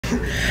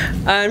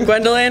I'm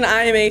Gwendolyn.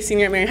 I am a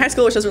senior at Marion High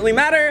School, which doesn't really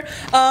matter.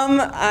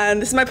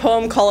 And this is my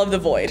poem, Call of the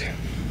Void.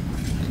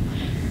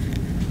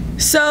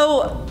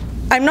 So,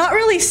 I'm not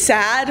really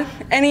sad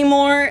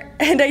anymore,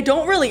 and I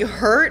don't really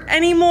hurt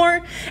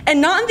anymore, and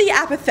not in the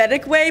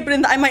apathetic way, but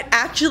in the I might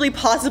actually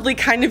possibly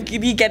kind of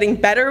be getting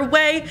better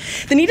way.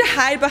 The need to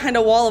hide behind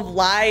a wall of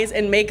lies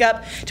and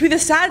makeup, to be the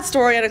sad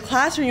story at a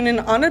class reunion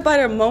honored by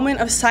a moment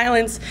of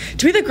silence,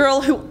 to be the girl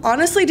who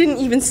honestly didn't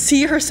even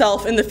see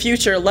herself in the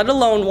future, let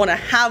alone want to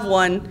have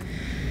one,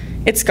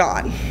 it's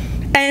gone.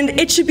 And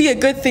it should be a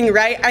good thing,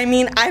 right? I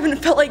mean, I haven't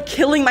felt like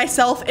killing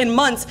myself in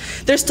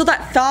months. There's still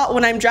that thought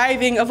when I'm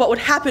driving of what would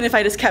happen if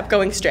I just kept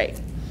going straight.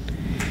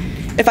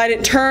 If I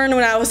didn't turn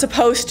when I was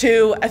supposed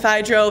to, if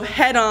I drove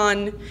head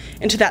on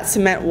into that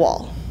cement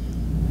wall.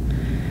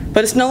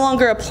 But it's no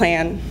longer a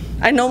plan.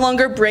 I no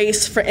longer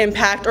brace for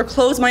impact or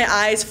close my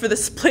eyes for the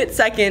split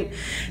second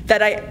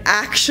that I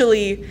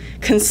actually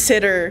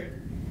consider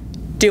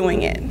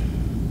doing it.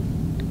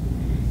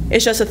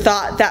 It's just a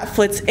thought that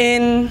flits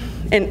in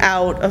and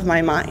out of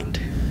my mind.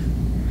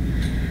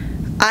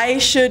 I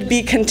should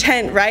be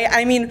content, right?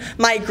 I mean,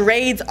 my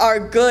grades are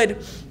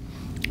good.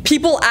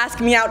 People ask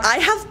me out. I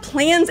have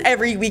plans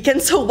every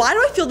weekend, so why do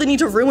I feel the need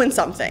to ruin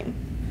something?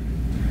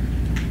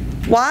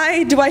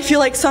 Why do I feel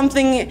like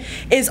something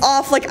is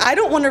off? Like I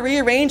don't want to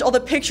rearrange all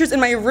the pictures in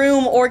my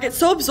room or get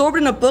so absorbed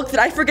in a book that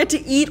I forget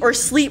to eat or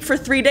sleep for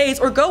 3 days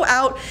or go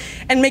out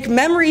and make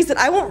memories that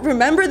I won't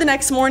remember the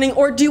next morning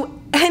or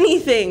do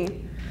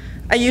anything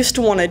I used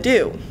to want to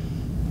do.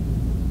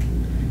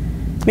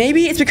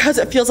 Maybe it's because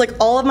it feels like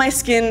all of my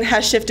skin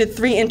has shifted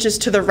 3 inches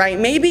to the right.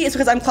 Maybe it's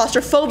because I'm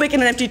claustrophobic in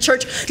an empty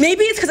church.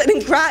 Maybe it's because I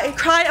didn't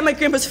cry at my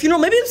grandpa's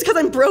funeral. Maybe it's because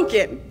I'm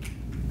broken.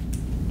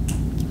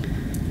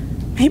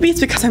 Maybe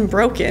it's because I'm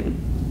broken.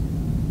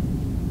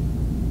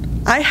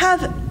 I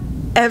have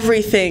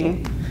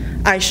everything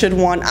I should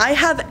want. I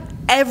have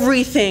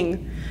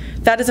everything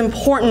that is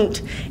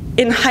important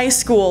in high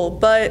school,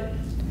 but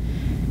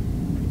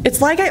it's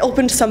like I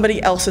opened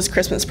somebody else's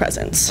Christmas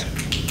presents.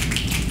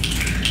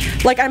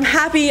 Like I'm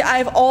happy I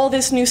have all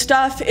this new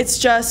stuff, it's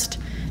just,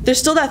 there's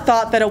still that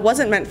thought that it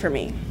wasn't meant for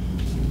me.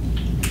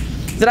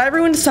 That I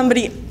ruined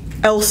somebody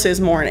else's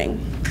morning.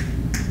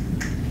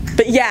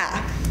 But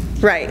yeah,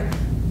 right,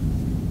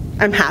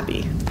 I'm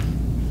happy.